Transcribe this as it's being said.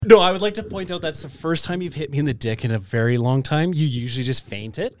No, I would like to point out that's the first time you've hit me in the dick in a very long time. You usually just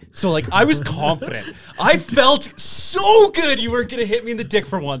feint it. So, like, I was confident. I felt so good you weren't going to hit me in the dick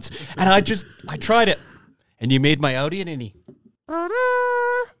for once. And I tried it. And you made my Audi an innie.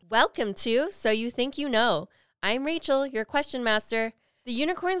 Welcome to So You Think You Know. I'm Rachel, your question master. The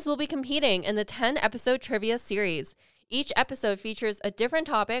unicorns will be competing in the 10-episode trivia series. Each episode features a different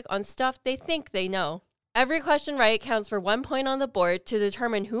topic on stuff they think they know. Every question right counts for 1 point on the board to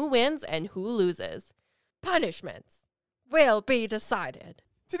determine who wins and who loses. Punishments will be decided.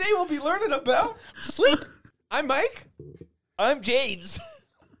 Today we'll be learning about sleep. I'm Mike. I'm James.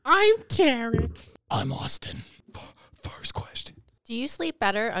 I'm Tarek. I'm Austin. First question. Do you sleep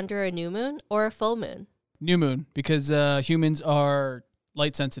better under a new moon or a full moon? New moon, because humans are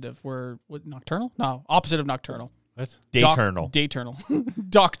light sensitive. We're nocturnal? No, opposite of nocturnal. What? Dayturnal. Dayturnal.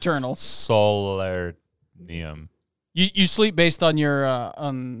 Docturnal. Solarium. You sleep based on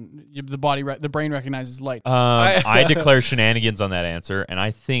the body. The brain recognizes light. I declare shenanigans on that answer, and I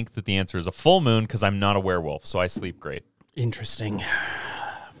think that the answer is a full moon because I'm not a werewolf, so I sleep great. Interesting.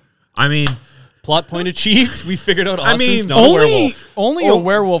 I mean, Plot point achieved. We figured out Austin's not a werewolf. Only a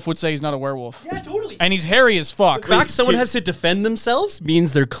werewolf would say he's not a werewolf. Yeah, totally. And he's hairy as fuck. The fact someone has to defend themselves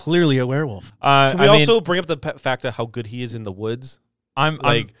means they're clearly a werewolf. Can we also bring up the fact of how good he is in the woods? I'm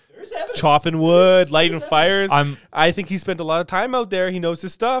chopping wood, lighting fires. I think he spent a lot of time out there. He knows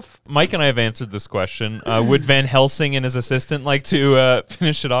his stuff. Mike and I have answered this question. Would Van Helsing and his assistant like to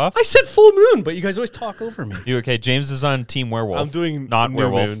finish it off? I said full moon, but you guys always talk over me. You okay? James is on Team Werewolf. I'm doing not New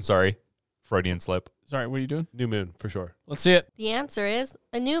werewolf. Moon. Sorry, Freudian slip. Sorry, what are you doing? New moon, for sure. Let's see it. The answer is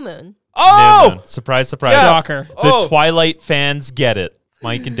a new moon. Oh! New moon. Surprise, surprise. Yeah. Shocker. The Twilight fans get it.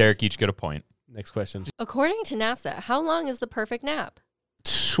 Mike and Derek each get a point. Next question. According to NASA, how long is the perfect nap?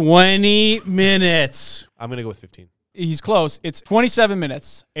 20 minutes. I'm going to go with 15. He's close. It's 27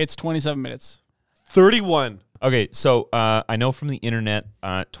 minutes. 31. Okay, so I know from the internet,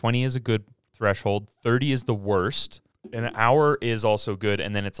 20 is a good threshold. 30 is the worst. An hour is also good,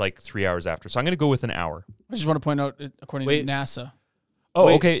 and then it's like 3 hours after. So I'm going to go with an hour. I just want to point out, according to NASA. Oh,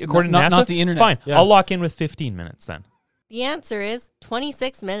 Wait, okay. According to not- NASA? not the internet. Fine. Yeah. I'll lock in with 15 minutes then. The answer is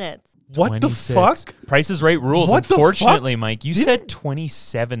 26 minutes. What 26. the fuck? Price is Right rules. What the Unfortunately, Mike, you said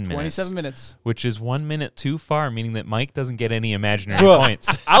 27 minutes. 27 minutes. Which is 1 minute too far, meaning that Mike doesn't get any imaginary Bro,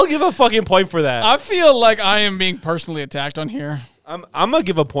 points. I'll give a fucking point for that. I feel like I am being personally attacked on here. I'm going to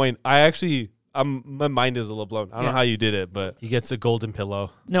give a point. My mind is a little blown. I don't know how you did it, but he gets a golden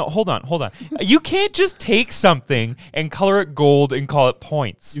pillow. No, hold on. You can't just take something and color it gold and call it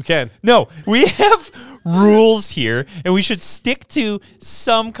points. You can. No, we have rules here, and we should stick to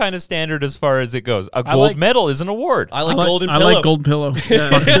some kind of standard as far as it goes. A gold medal is an award. I like golden pillow. I like golden pillow.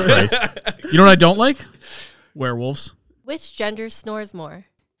 Fucking Christ. You know what I don't like? Werewolves. Which gender snores more?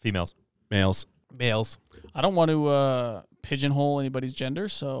 Females. Males. Males. I don't want to pigeonhole anybody's gender,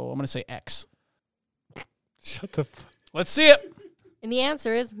 so I'm going to say X. Shut the fuck. Let's see it. And the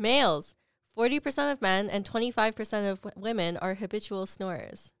answer is males. 40% of men and 25% of women are habitual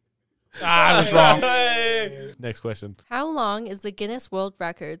snorers. I was wrong. Next question. How long is the Guinness World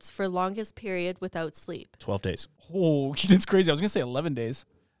Records for longest period without sleep? 12 days. Oh, that's crazy. I was going to say 11 days.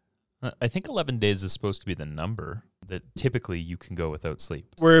 I think 11 days is supposed to be the number that typically you can go without sleep.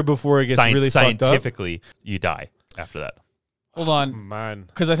 Where before it gets really fucked up? Scientifically, you die after that. Hold on. Man.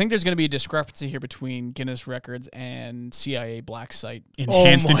 Because I think there's going to be a discrepancy here between Guinness records and CIA Black Site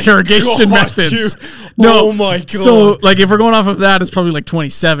enhanced interrogation methods. No, Oh my God. So, like, if we're going off of that, it's probably like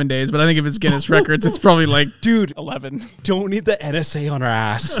 27 days. But I think if it's Guinness records, it's probably like, Dude, 11. don't need the NSA on our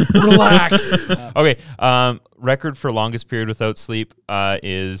ass. Relax. Okay, record for longest period without sleep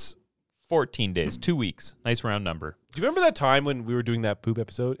is 14 days, 2 weeks. Nice round number. Do you remember that time when we were doing that poop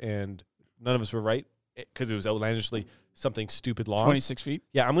episode and none of us were right? Because it was outlandishly something stupid long. 26 feet.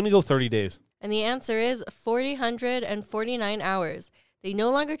 Yeah, I'm going to go 30 days. And the answer is 449 hours. They no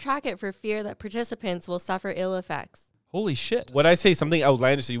longer track it for fear that participants will suffer ill effects. Holy shit. When I say something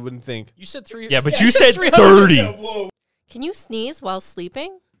outlandish that you wouldn't think. You said 3. Yeah, but you said 30. Can you sneeze while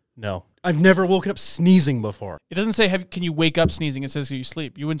sleeping? No. I've never woken up sneezing before. It doesn't say, can you wake up sneezing? It says, can you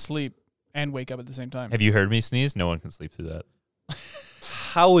sleep? You wouldn't sleep and wake up at the same time. Have you heard me sneeze? No one can sleep through that.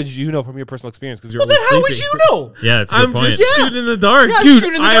 How would you know from your personal experience? Because you're Well, then how would sleeping. you know? yeah, that's a good I'm point. just shooting in the dark. Yeah, I'm Dude,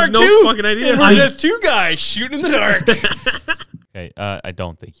 shooting in the I dark have no too. fucking idea. We're just two guys shooting in the dark. Okay, I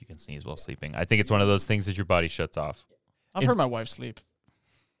don't think you can sneeze while sleeping. I think it's one of those things that your body shuts off. I've heard my wife sleep.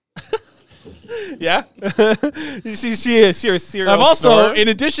 Yeah? she is. You're a serial I've also, snorer. in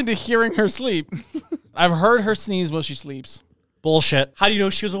addition to hearing her sleep, I've heard her sneeze while she sleeps. Bullshit. How do you know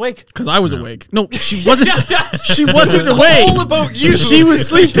she was awake? Because I was awake. No, she wasn't. She wasn't awake. All about you. She was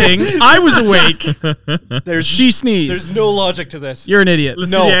sleeping. I was awake. She sneezed. There's no logic to this. You're an idiot.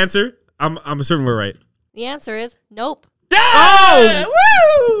 Listen to the answer. I'm certain we're right. The answer is nope.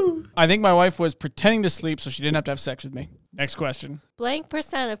 Oh! Woo! I think my wife was pretending to sleep so she didn't have to have sex with me. Next question. Blank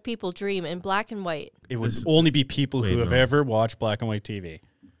percent of people dream in black and white. It would only be people who have no. ever watched black and white TV.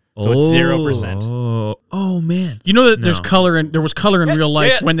 So it's 0%. Oh man. You know that No. there's color in there was color in real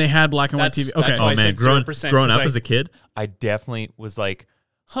life yeah. when they had black and white That's- TV. Okay. that's why I Oh man, said growing 0% up because as a kid. I definitely was like,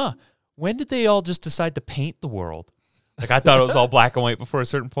 when did they all just decide to paint the world? Like, I thought it was all black and white before a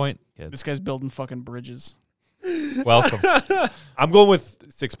certain point. Yeah, This guy's building fucking bridges welcome. I'm going with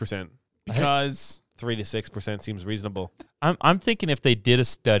 6%. because 3 to 6% seems reasonable. I'm thinking if they did a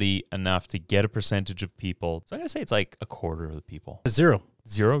study enough to get a percentage of people, so I'm going to say it's like a quarter of the people. 0.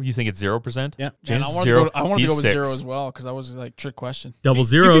 0? You think it's 0%? Yeah. man, James, I want to zero. go. I want to He's go with 0 6. as well because that was like trick question. Double You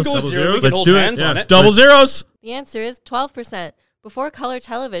zeros. can go Double 0. We zeros. can Let's hold do hands it. on Yeah. it. Double zeros. The answer is 12%. Before color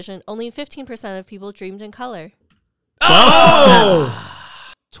television, only 15% of people dreamed in color. 12%?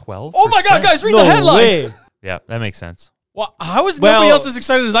 Oh my God, guys, read the headline. way. Yeah, that makes sense. Well, how is Well- nobody else as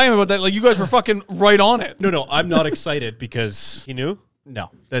excited as I am about that? Like, you guys were fucking right on it. No, I'm not excited because He knew? no,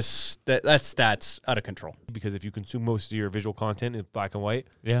 that's stats out of control. Because if you consume most of your visual content in black and white,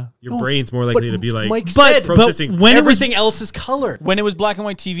 Yeah. Your brain's more likely to be like Mike But, said, processing. but when it was everything else is colored. When it was black and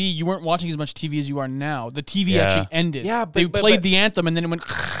white TV, you weren't watching as much TV as you are now. The TV Yeah. actually ended. Yeah, but- they but- played but- the anthem and then it went.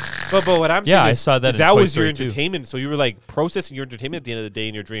 but what I'm saying Yeah, I is, saw that is in that Toy was your Story 2. entertainment. So you were like processing your entertainment at the end of the day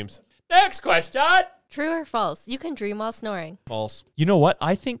in your dreams. Next question. True or false? You can dream while snoring. False. You know what?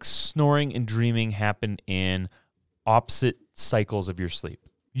 I think snoring and dreaming happen in opposite cycles of your sleep.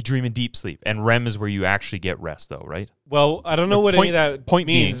 You dream in deep sleep, and REM is where you actually get rest, though, right? Well, I don't know what any of that point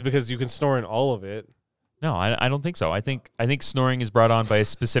means being- because you can snore in all of it. No, I don't think so. I think snoring is brought on by a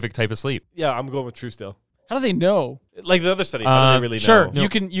specific type of sleep. Yeah, I'm going with true still. How do they know? Like the other study, how do they really Sure, know? you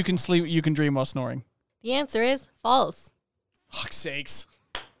can sleep. You can dream while snoring. The answer is false. Fuck's sakes.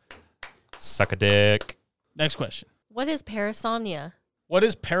 Suck a dick. Next question. What is parasomnia? What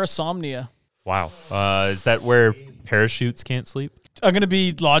is parasomnia? Wow. Is that where parachutes can't sleep? I'm gonna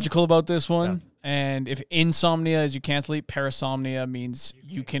be logical about this one. And if insomnia is you can't sleep, parasomnia means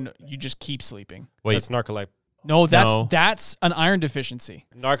you just keep sleeping. Wait, That's narcolepsy. No, No. that's an iron deficiency.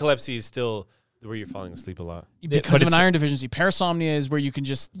 Narcolepsy is still where you're falling asleep a lot. Because but of an it's- iron deficiency. Parasomnia is where you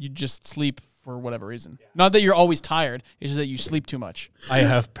just sleep for whatever reason. Not that you're always tired, it's just that you sleep too much. I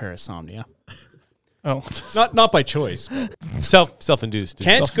have parasomnia. Oh. Not by choice. Self-induced.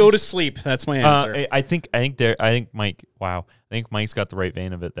 Can't go to sleep. That's my answer. I think Mike. Wow, I think Mike's got the right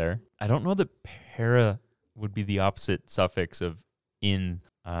vein of it there. I don't know that para would be the opposite suffix of in.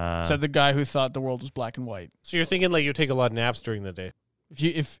 Said the guy who thought the world was black and white. So you're thinking like you take a lot of naps during the day.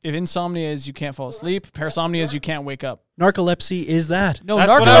 If insomnia is you can't fall asleep, parasomnia is you can't wake up. Narcolepsy is that. No, That's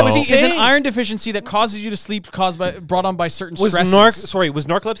what I was narcolepsy is an saying. iron deficiency that causes you to sleep brought on by certain Was stresses.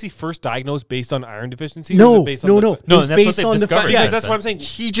 narcolepsy first diagnosed based on iron deficiency? or was No, it based on no. the- No, It was and that's what based they've on the discovered. fact. Yeah, Yeah, that's what I'm saying.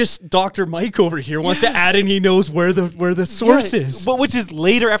 he just Dr. Mike over here wants to add in. He knows where the source Yeah, is. but which is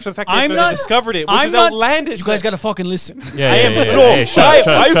later after the fact I'm that they not- discovered it, which I'm is not- outlandish. You guys got to fucking listen. Yeah, I am no.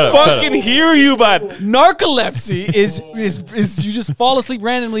 I fucking hear you, bud. Narcolepsy is you just fall asleep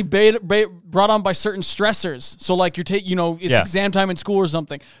randomly brought on by certain stressors. So like it's Yeah. exam time in school or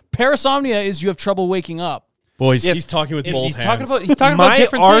something. Parasomnia is you have trouble waking up. Boys, Yes, he's talking with He's both talking hands. about My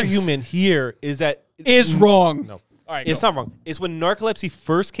different argument argument here is that Is wrong. No. All right. It's not wrong. It's when narcolepsy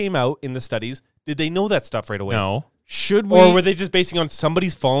first came out in the studies. Did they know that stuff right away? No. Should we? Or were they just basing on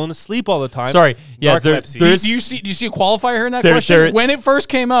somebody's falling asleep all the time? Sorry. Yeah, narcolepsy. do you see a qualifier here in that There- question? there- When it first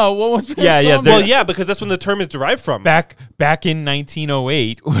came out, what was parasomnia? Yeah, well, yeah, because that's when the term is derived from. Back in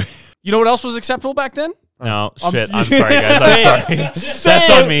 1908. You know what else was acceptable back then? No, shit. I'm sorry, guys. I'm sorry. That's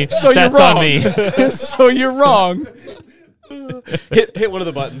on me. So you're That's wrong. on me. So you're wrong. hit one of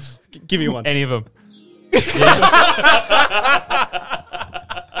the buttons. Give me one. Any of them.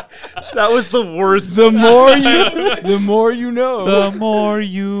 That was the worst. The more you know. The more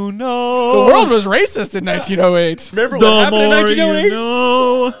you know. The world was racist in 1908. Remember the what happened in more 1908? you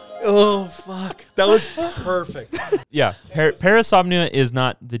know. Oh fuck, that was perfect. Yeah, parasomnia is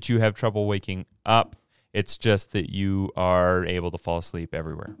not that you have trouble waking up. It's just that you are able to fall asleep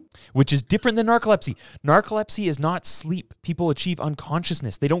everywhere, which is different than narcolepsy. Narcolepsy is not sleep. People achieve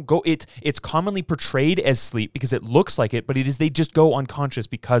unconsciousness. They don't go. It's commonly portrayed as sleep because it looks like it, but it is they just go unconscious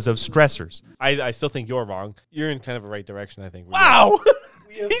because of stressors. I still think you're wrong. You're in kind of a right direction, I think. Wow.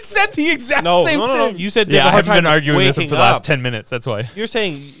 He said the exact No, same no, thing. no. You said they Yeah, have I a hard haven't time been arguing with him waking for the last up. 10 minutes. That's why. You're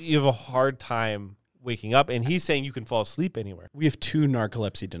saying you have a hard time waking up, and he's saying you can fall asleep anywhere. We have 2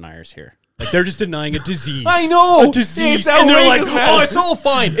 narcolepsy deniers here. Like they're just denying a disease. I know! A disease. It's And they're like, outrageous, man. oh, it's all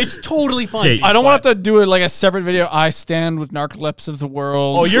fine. It's totally fine. Yeah, I don't want to do it like a separate video. I stand with narcolepsy of the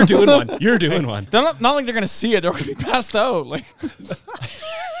world. Oh, you're doing one. You're doing one. They're not like they're gonna see it. They're gonna be passed out. Like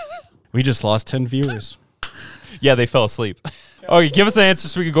We just lost 10 viewers. Yeah, they fell asleep. Okay, give us an answer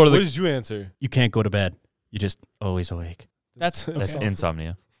so we can go to What the. did you answer? You can't go to bed. You just always awake. that's That's okay.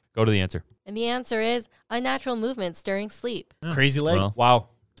 insomnia. Go to the answer. And the answer is unnatural movements during sleep. Crazy leg. Well, Wow.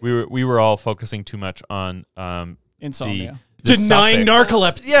 we were all focusing too much on Insomnia. the Denying suffix.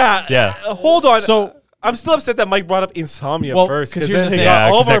 narcolepsy. Yeah. Yeah. Hold on. So I'm still upset that Mike brought up insomnia Well, first. 'cause here's the then thing. it got Yeah,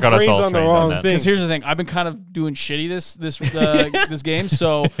 all 'cause of that our got us brains all on the trained on wrong that. thing. because here's the thing. I've been kind of doing shitty this this game.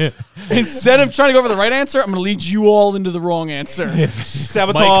 So instead of trying to go for the right answer, I'm gonna lead you all into the wrong answer.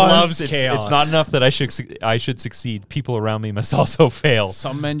 Sabotage. Mike loves It's chaos. not enough that I should succeed. People around me must also fail.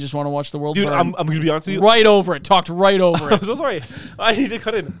 Some men just want to watch the world Dude, burn. I'm going to be honest with you. right over it. Talked right over I'm it. so sorry. I need to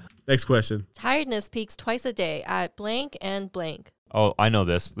cut in. Next question. Tiredness peaks twice a day at blank and blank. Oh, I know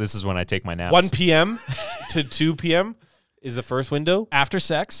this. This is when I take my naps. 1 p.m. to 2 p.m. is the first window. After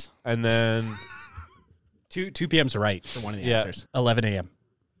sex. And then 2 p.m.'s right for one of the Yeah. answers. 11 a.m.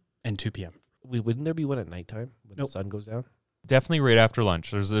 and 2 p.m. wouldn't there be one at nighttime when Nope. the sun goes down? Definitely right after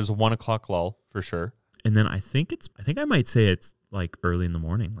lunch. There's a 1 o'clock lull for sure. And then I think I might say it's like early in the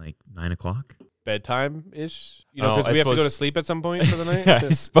morning, like 9 o'clock. Bedtime-ish? You know, Oh, because I we have to go to suppose- sleep at some point for the night? I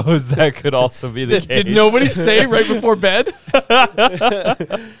suppose that could also be the case. Did nobody say right before bed?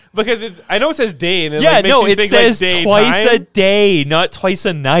 Because I know it says day, and it Yeah, like, makes no, you it think says like twice a daytime. day, not twice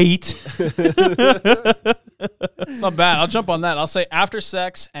a night. It's not bad. I'll jump on that. I'll say after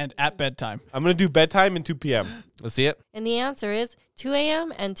sex and at bedtime. I'm going to do bedtime and 2 p.m. Let's see it. And the answer is 2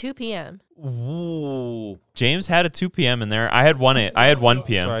 a.m. and 2 p.m. Ooh. James had a 2 p.m. in there. I had 1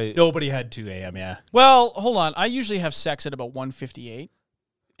 p.m. Sorry. Nobody had 2 a.m., yeah. Well, hold on. I usually have sex at about 1:58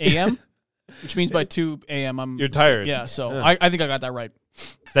 a.m., which means by 2 a.m. I'm You're tired. Yeah, so Yeah. I think I got that right.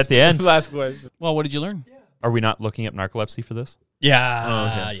 Is that the end? Last question. Well, what did you learn? Are we not looking up narcolepsy for this?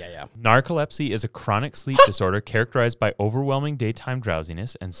 Yeah. Yeah. Narcolepsy is a chronic sleep disorder characterized by overwhelming daytime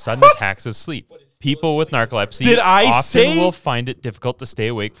drowsiness and sudden attacks of sleep. People with narcolepsy Did I often say- will find it difficult to stay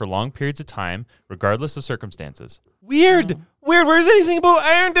awake for long periods of time, regardless of circumstances. Weird. Weird. Where's anything about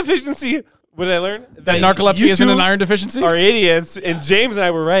iron deficiency? What did I learn? That narcolepsy you isn't two an iron deficiency? are idiots, and James and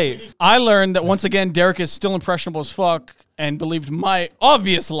I were right. I learned that once again, Derek is still impressionable as fuck and believed my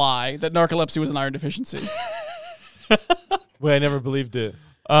obvious lie that narcolepsy was an iron deficiency. Well, I never believed it.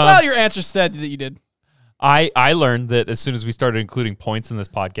 Well, your answer said that you did. I learned that as soon as we started including points in this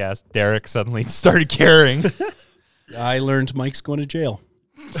podcast, Derek suddenly started caring. I learned Mike's going to jail.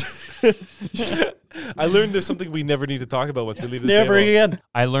 I learned there's something we never need to talk about once we leave this Never table. again.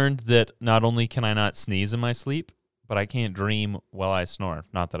 I learned that not only can I not sneeze in my sleep, but I can't dream while I snore.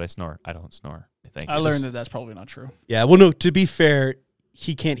 Not that I snore. I don't snore. I think. I learned that that's probably not true. Yeah, well, no, to be fair,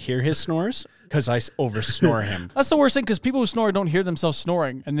 he can't hear his snores because I over snore him. That's the worst thing because people who snore don't hear themselves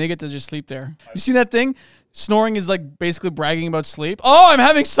snoring and they get to just sleep there. You see that thing? Snoring is like basically bragging about sleep. Oh, I'm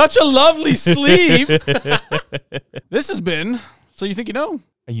having such a lovely sleep. This has been So You Think You Know.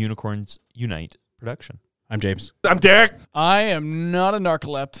 A Unicorns Unite production. I'm James. I'm Derek. I am not a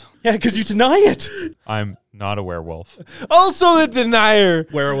narcolept. Yeah, because you deny it. I'm not a werewolf. Also a denier.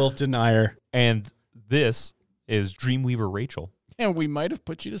 Werewolf denier. And this is Dreamweaver Rachel. And we might have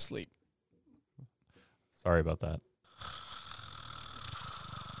put you to sleep. Sorry about that.